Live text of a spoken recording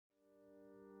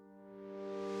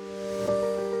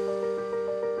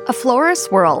A florist's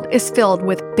world is filled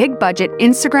with big budget,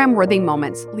 Instagram-worthy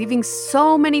moments, leaving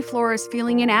so many florists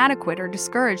feeling inadequate or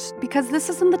discouraged because this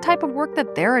isn't the type of work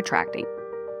that they're attracting.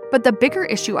 But the bigger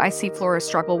issue I see florists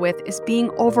struggle with is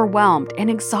being overwhelmed and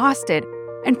exhausted,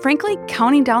 and frankly,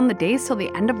 counting down the days till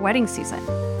the end of wedding season.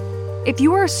 If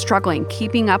you are struggling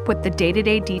keeping up with the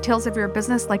day-to-day details of your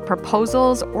business like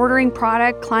proposals, ordering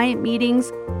product, client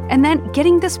meetings, and then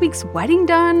getting this week's wedding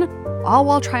done, all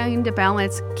while trying to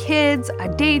balance kids, a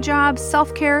day job,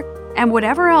 self-care, and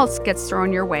whatever else gets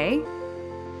thrown your way,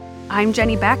 I'm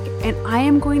Jenny Beck, and I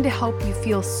am going to help you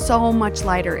feel so much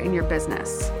lighter in your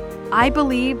business. I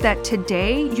believe that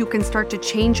today you can start to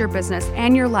change your business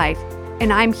and your life,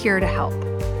 and I'm here to help.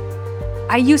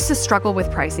 I used to struggle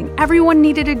with pricing. Everyone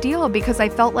needed a deal because I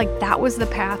felt like that was the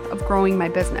path of growing my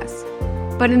business.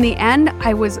 But in the end,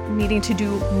 I was needing to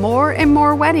do more and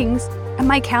more weddings, and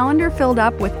my calendar filled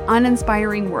up with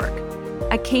uninspiring work.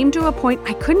 I came to a point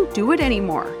I couldn't do it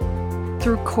anymore.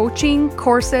 Through coaching,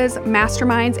 courses,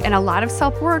 masterminds, and a lot of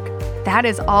self-work, that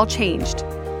has all changed.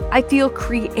 I feel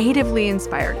creatively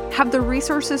inspired, have the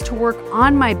resources to work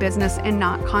on my business and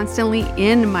not constantly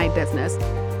in my business,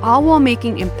 all while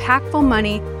making impactful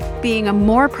money, being a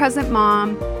more present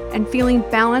mom, and feeling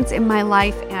balance in my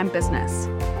life and business.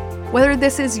 Whether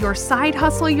this is your side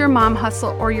hustle, your mom hustle,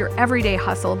 or your everyday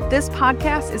hustle, this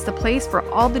podcast is the place for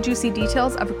all the juicy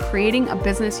details of creating a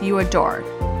business you adore.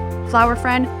 Flower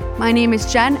friend, my name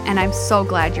is Jen, and I'm so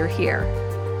glad you're here.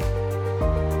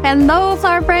 Hello,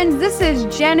 flower friends. This is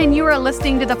Jen, and you are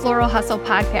listening to the Floral Hustle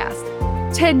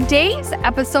podcast. Today's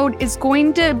episode is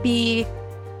going to be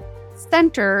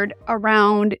centered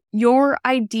around your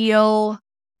ideal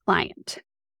client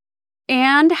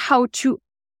and how to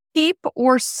keep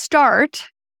or start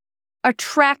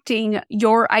attracting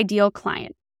your ideal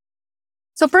client.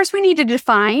 So first we need to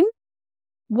define,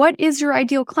 what is your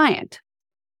ideal client?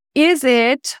 Is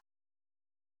it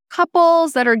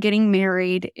couples that are getting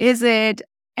married? Is it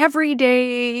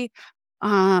everyday,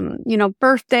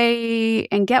 birthday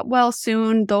and get well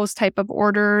soon, those type of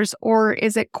orders? Or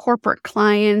is it corporate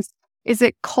clients? Is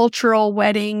it cultural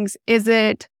weddings? Is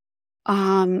it,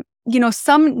 some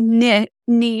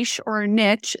niche or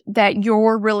niche that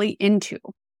you're really into?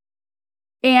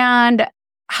 And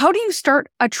how do you start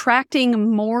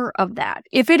attracting more of that?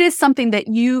 If it is something that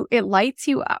it lights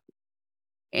you up.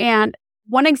 And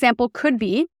one example could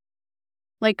be,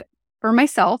 like for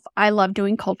myself, I love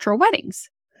doing cultural weddings.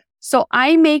 So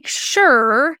I make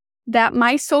sure that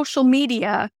my social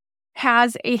media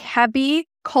has a heavy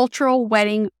cultural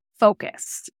wedding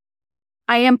focus.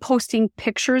 I am posting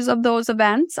pictures of those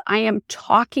events. I am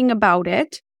talking about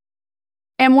it.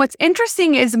 And what's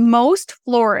interesting is most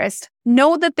florists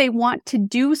know that they want to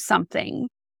do something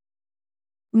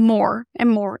more and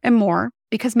more and more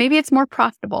because maybe it's more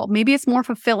profitable. Maybe it's more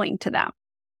fulfilling to them.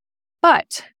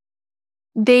 But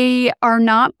they are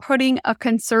not putting a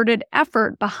concerted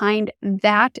effort behind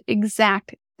that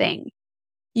exact thing.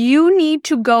 You need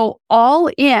to go all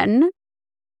in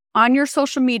on your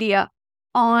social media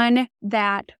on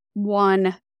that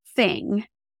one thing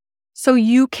so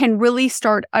you can really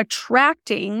start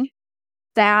attracting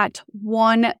that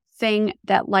one thing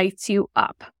that lights you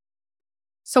up.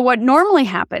 So what normally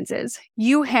happens is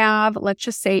you have, let's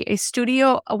just say, a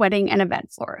studio, a wedding, and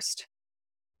event florist.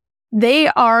 They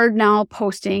are now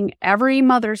posting every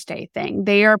Mother's Day thing.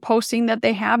 They are posting that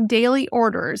they have daily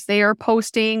orders. They are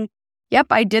posting, yep,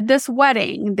 I did this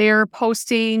wedding. They're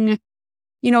posting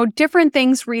different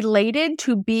things related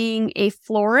to being a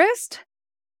florist,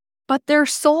 but their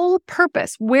sole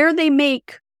purpose, where they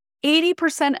make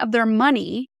 80% of their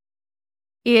money,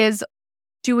 is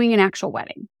doing an actual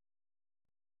wedding.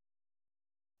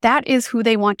 That is who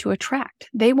they want to attract.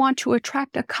 They want to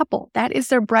attract a couple. That is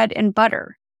their bread and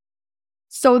butter.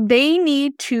 So they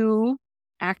need to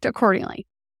act accordingly.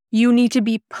 You need to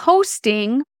be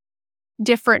posting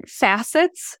different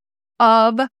facets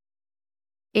of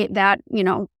it, that,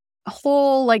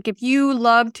 whole, like if you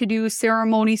love to do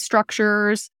ceremony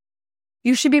structures,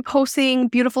 you should be posting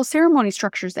beautiful ceremony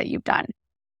structures that you've done.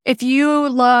 If you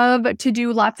love to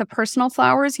do lots of personal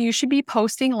flowers, you should be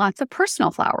posting lots of personal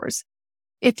flowers.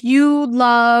 If you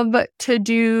love to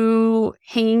do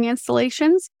hanging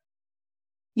installations,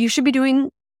 you should be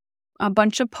doing a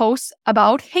bunch of posts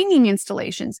about hanging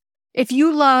installations. If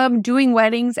you love doing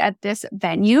weddings at this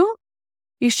venue,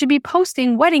 you should be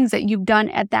posting weddings that you've done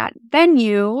at that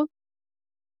venue.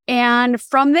 And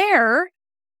from there,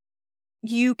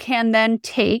 you can then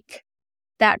take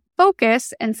that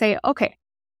focus and say, okay,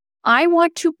 I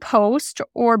want to post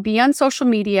or be on social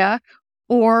media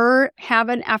or have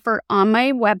an effort on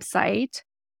my website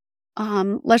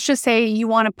let's just say you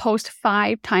want to post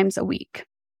 5 times a week.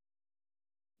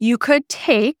 You could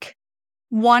take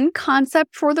one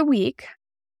concept for the week.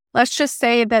 Let's just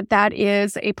say that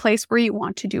is a place where you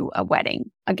want to do a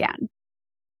wedding again,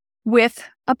 with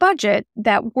a budget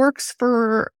that works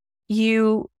for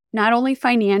you, not only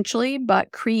financially,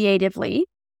 but creatively.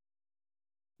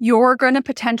 You're going to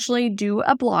potentially do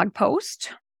a blog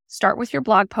post. Start with your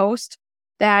blog post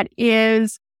that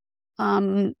is,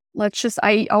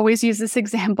 I always use this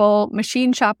example,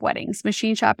 Machine Shop Weddings.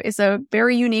 Machine Shop is a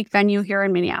very unique venue here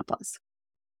in Minneapolis.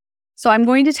 So I'm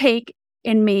going to take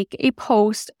and make a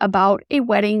post about a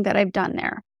wedding that I've done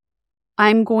there.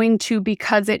 I'm going to,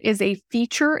 because it is a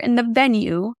feature in the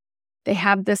venue, they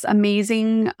have this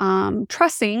amazing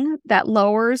trussing that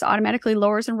automatically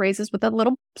lowers and raises with a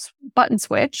little button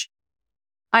switch.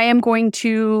 I am going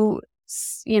to,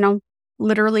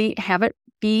 literally have it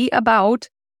be about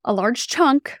a large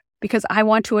chunk, because I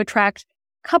want to attract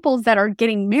couples that are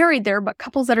getting married there, but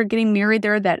couples that are getting married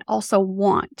there that also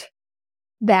want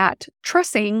that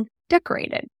trussing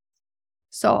decorated.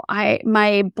 So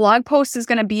my blog post is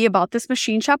going to be about this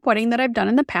Machine Shop wedding that I've done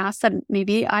in the past, that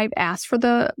maybe I've asked for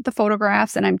the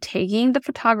photographs and I'm tagging the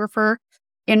photographer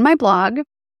in my blog.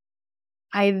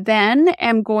 I then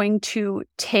am going to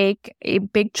take a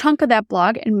big chunk of that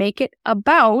blog and make it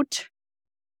about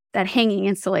that hanging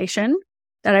installation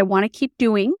that I want to keep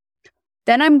doing.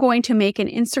 Then I'm going to make an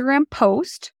Instagram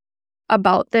post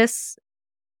about this,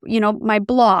 my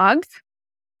blog,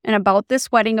 and about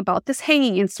this wedding, about this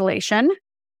hanging installation.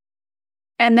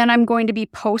 And then I'm going to be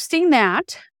posting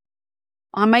that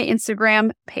on my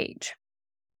Instagram page.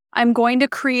 I'm going to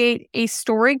create a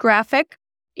story graphic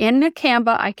in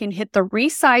Canva. I can hit the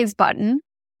resize button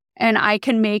and I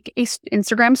can make a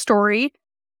Instagram story.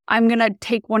 I'm going to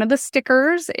take one of the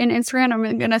stickers in Instagram.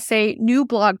 I'm going to say new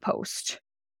blog post.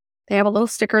 They have a little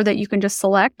sticker that you can just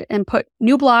select and put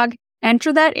new blog,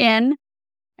 enter that in.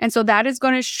 And so that is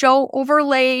going to show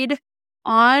overlaid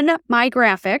on my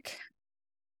graphic.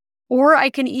 Or I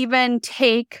can even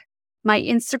take my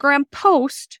Instagram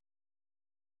post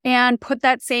and put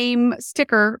that same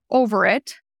sticker over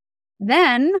it.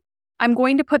 Then I'm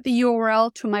going to put the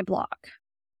URL to my blog,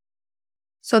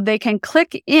 so they can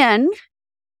click in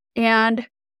and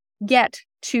get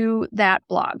to that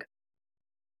blog.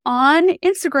 On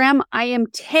Instagram, I am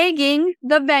tagging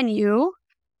the venue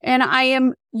and I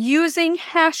am using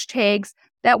hashtags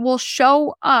that will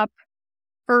show up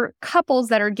for couples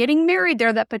that are getting married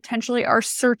there that potentially are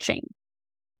searching.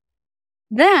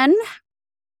 Then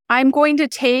I'm going to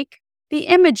take the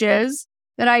images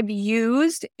that I've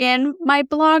used in my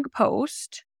blog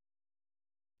post,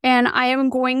 and I am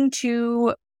going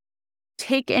to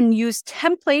take and use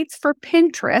templates for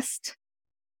Pinterest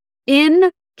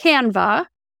in Canva,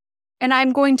 and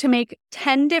I'm going to make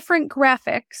 10 different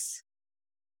graphics.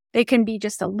 They can be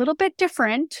just a little bit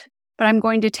different, but I'm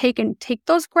going to take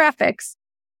those graphics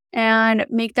and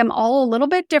make them all a little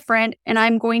bit different, and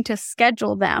I'm going to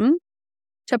schedule them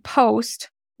to post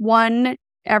one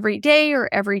every day or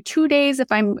every 2 days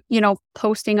if I'm,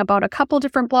 posting about a couple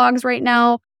different blogs right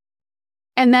now.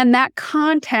 And then that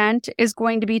content is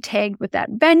going to be tagged with that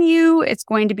venue. It's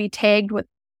going to be tagged with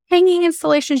hanging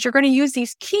installations. You're going to use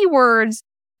these keywords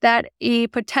that a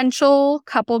potential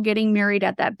couple getting married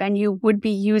at that venue would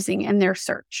be using in their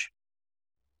search.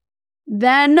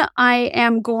 Then I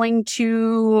am going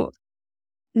to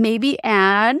maybe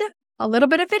add a little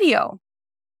bit of video.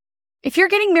 If you're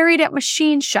getting married at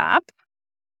Machine Shop,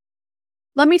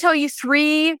 let me tell you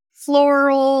 3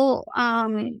 floral,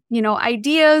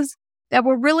 ideas that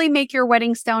will really make your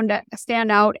wedding stand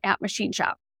out at Machine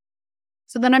Shop.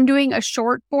 So then I'm doing a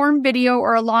short form video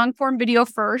or a long form video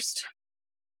first,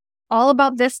 all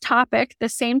about this topic, the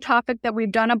same topic that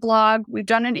we've done a blog, we've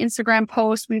done an Instagram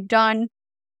post, we've done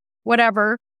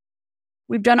whatever.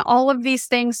 We've done all of these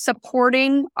things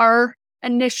supporting our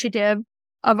initiative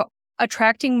of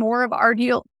attracting more of our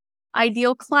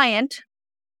ideal client.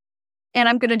 And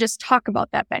I'm going to just talk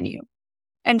about that venue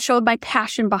and show my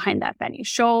passion behind that venue,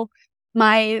 show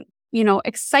my,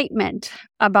 excitement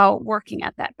about working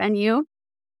at that venue.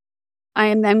 I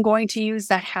am then going to use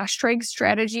that hashtag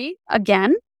strategy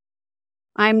again.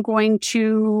 I'm going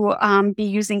to be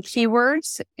using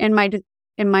keywords in my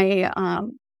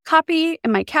copy,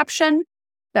 in my caption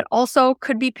that also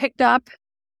could be picked up.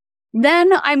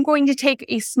 Then I'm going to take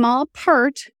a small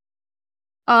part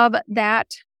of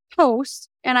that post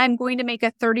and I'm going to make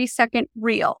a 30-second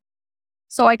reel.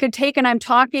 So I could take and I'm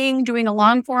talking, doing a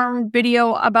long form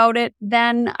video about it.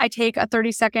 Then I take a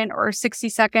 30-second or 60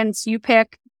 seconds, you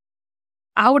pick,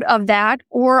 out of that,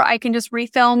 or I can just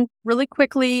refilm really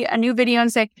quickly a new video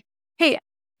and say, hey,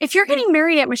 if you're getting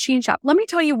married at Machine Shop, let me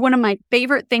tell you one of my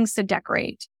favorite things to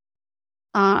decorate.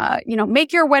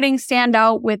 Make your wedding stand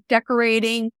out with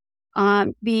decorating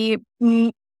the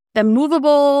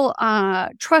movable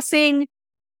trussing.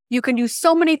 You can do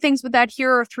so many things with that.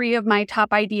 Here are 3 of my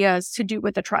top ideas to do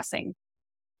with the trussing.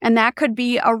 And that could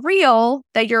be a reel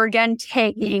that you're again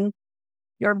tagging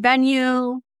your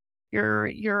venue,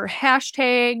 your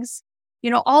hashtags,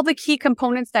 all the key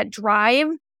components that drive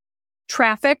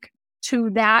traffic to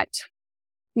that,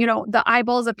 the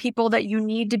eyeballs of people that you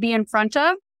need to be in front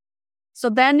of. So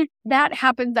then that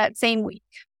happens that same week.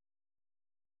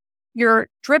 You're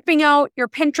dripping out your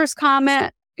Pinterest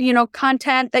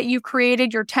content that you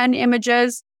created, your 10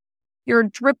 images. You're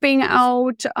dripping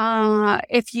out.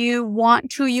 If you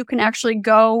want to, you can actually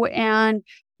go and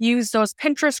use those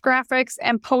Pinterest graphics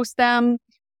and post them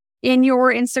in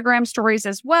your Instagram stories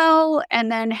as well.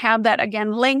 And then have that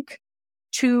again link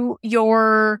to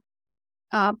your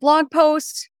blog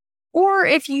post. Or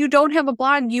if you don't have a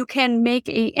blog, you can make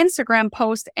a Instagram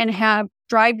post and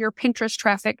drive your Pinterest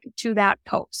traffic to that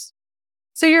post.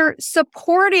 So you're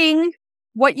supporting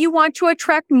what you want to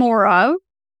attract more of.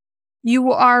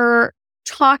 You are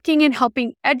talking and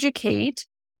helping educate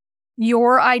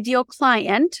your ideal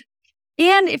client.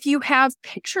 And if you have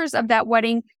pictures of that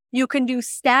wedding, you can do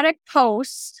static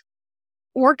posts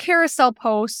or carousel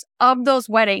posts of those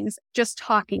weddings, just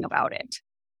talking about it.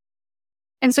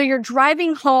 And so you're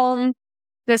driving home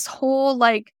this whole,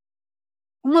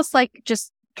 almost like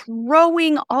just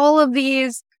throwing all of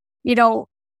these,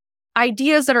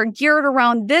 ideas that are geared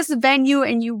around this venue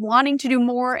and you wanting to do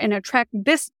more and attract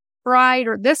this bride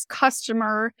or this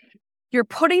customer. You're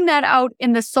putting that out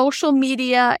in the social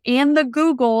media and the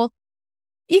Google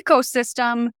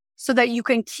ecosystem so that you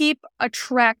can keep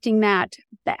attracting that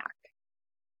back.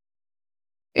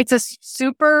 It's a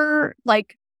super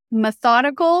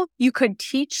methodical. You could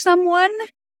teach someone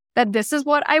that this is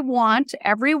what I want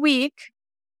every week,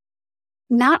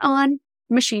 not on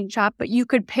Machine Shop, but you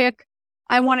could pick,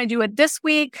 I want to do it this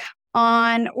week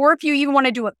or if you even want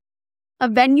to do a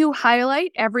venue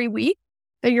highlight every week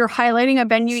that you're highlighting a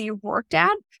venue you've worked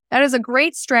at. That is a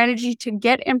great strategy to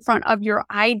get in front of your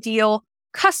ideal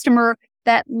customer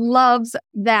that loves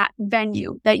that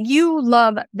venue, that you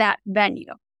love that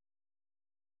venue.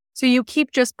 So you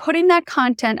keep just putting that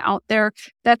content out there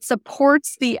that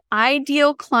supports the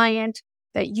ideal client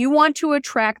that you want to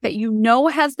attract, that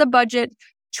has the budget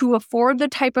to afford the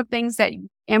type of things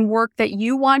and work that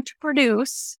you want to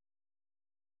produce.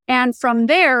 And from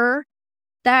there,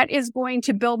 that is going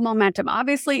to build momentum.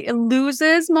 Obviously, it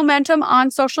loses momentum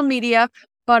on social media,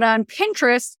 but on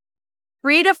Pinterest,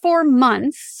 3 to 4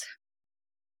 months,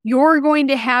 you're going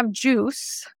to have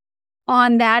juice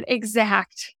on that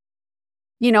exact,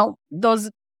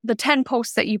 the 10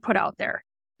 posts that you put out there.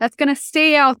 That's going to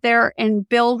stay out there and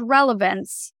build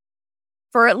relevance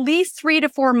for at least 3 to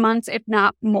 4 months, if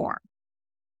not more.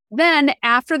 Then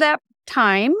after that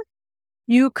time,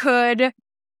 you could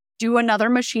do another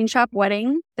Machine Shop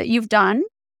wedding that you've done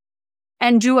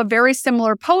and do a very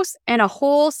similar post and a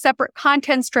whole separate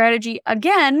content strategy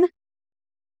again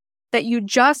that you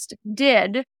just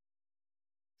did.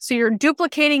 So you're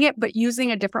duplicating it, but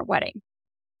using a different wedding.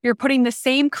 You're putting the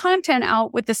same content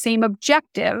out with the same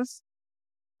objectives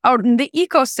out in the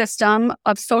ecosystem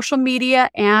of social media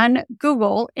and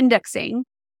Google indexing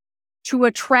to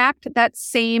attract that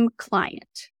same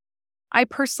client. I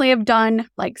personally have done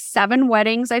 7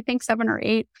 weddings, I think 7 or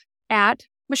 8 at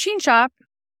Machine Shop.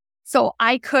 So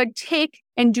I could take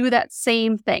and do that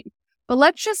same thing. But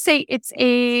let's just say it's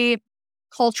a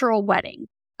cultural wedding,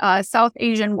 a South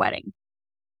Asian wedding.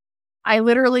 I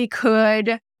literally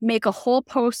could make a whole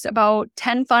post about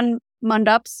 10 fun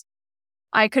mandaps.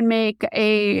 I could make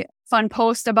a fun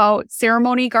post about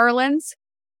ceremony garlands,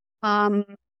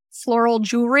 floral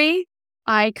jewelry.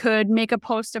 I could make a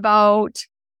post about,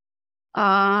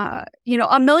 a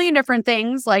million different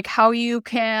things, like how you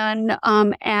can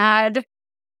add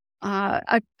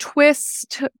a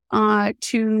twist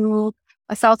to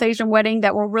a South Asian wedding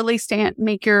that will really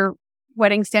make your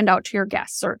wedding stand out to your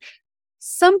guests, or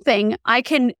something. I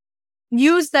can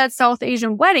use that South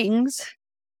Asian weddings,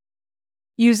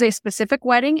 use a specific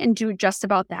wedding and do just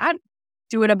about that.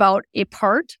 Do it about a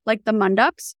part like the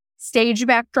mandaps, stage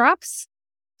backdrops,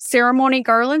 ceremony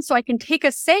garlands. So I can take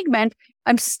a segment.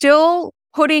 I'm still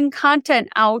putting content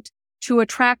out to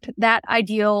attract that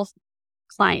ideal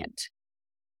client.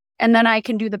 And then I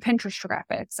can do the Pinterest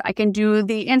graphics. I can do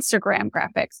the Instagram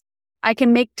graphics. I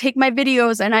can take my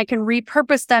videos and I can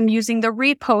repurpose them using the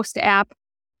Repost app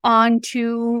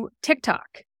onto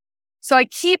TikTok. So I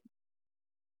keep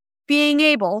being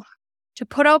able to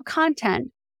put out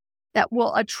content that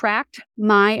will attract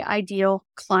my ideal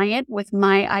client with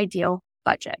my ideal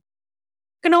budget.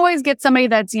 You can always get somebody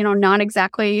that's, not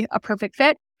exactly a perfect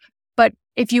fit, but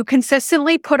if you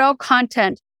consistently put out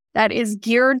content that is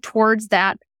geared towards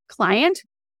that client,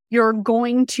 you're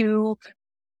going to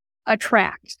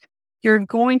attract. You're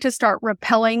going to start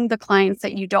repelling the clients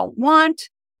that you don't want,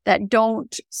 that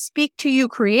don't speak to you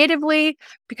creatively,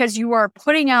 because you are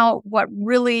putting out what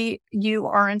really you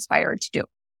are inspired to do.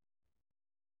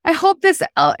 I hope this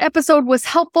episode was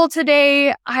helpful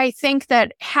today. I think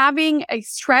that having a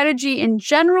strategy in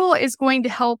general is going to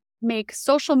help make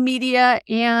social media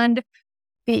and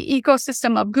the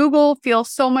ecosystem of Google feel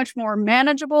so much more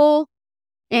manageable.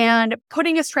 And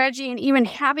putting a strategy and even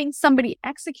having somebody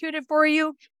execute it for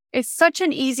you is such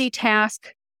an easy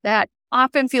task that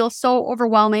often feels so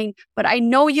overwhelming, but I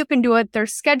know you can do it.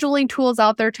 There's scheduling tools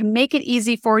out there to make it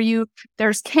easy for you.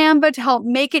 There's Canva to help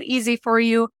make it easy for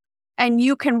you. And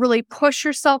you can really push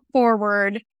yourself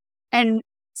forward and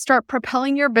start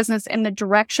propelling your business in the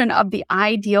direction of the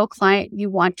ideal client you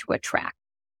want to attract.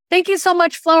 Thank you so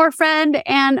much, Flower Friend.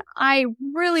 And I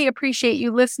really appreciate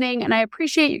you listening, and I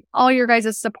appreciate all your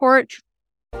guys' support,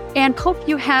 and hope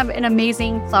you have an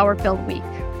amazing flower-filled week.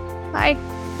 Bye.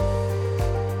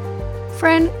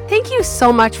 Friend, thank you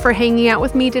so much for hanging out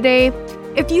with me today.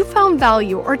 If you found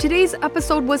value or today's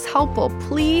episode was helpful,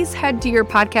 please head to your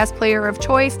podcast player of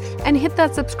choice and hit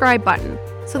that subscribe button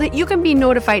so that you can be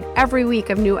notified every week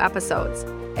of new episodes.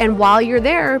 And while you're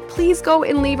there, please go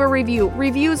and leave a review.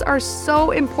 Reviews are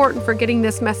so important for getting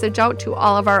this message out to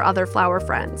all of our other flower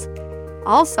friends.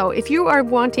 Also, if you are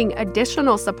wanting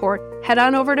additional support, head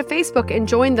on over to Facebook and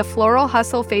join the Floral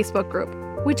Hustle Facebook group,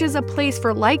 which is a place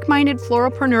for like-minded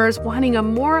floralpreneurs wanting a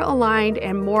more aligned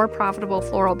and more profitable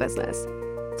floral business.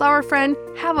 Flower friend,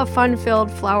 have a fun-filled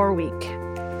flower week.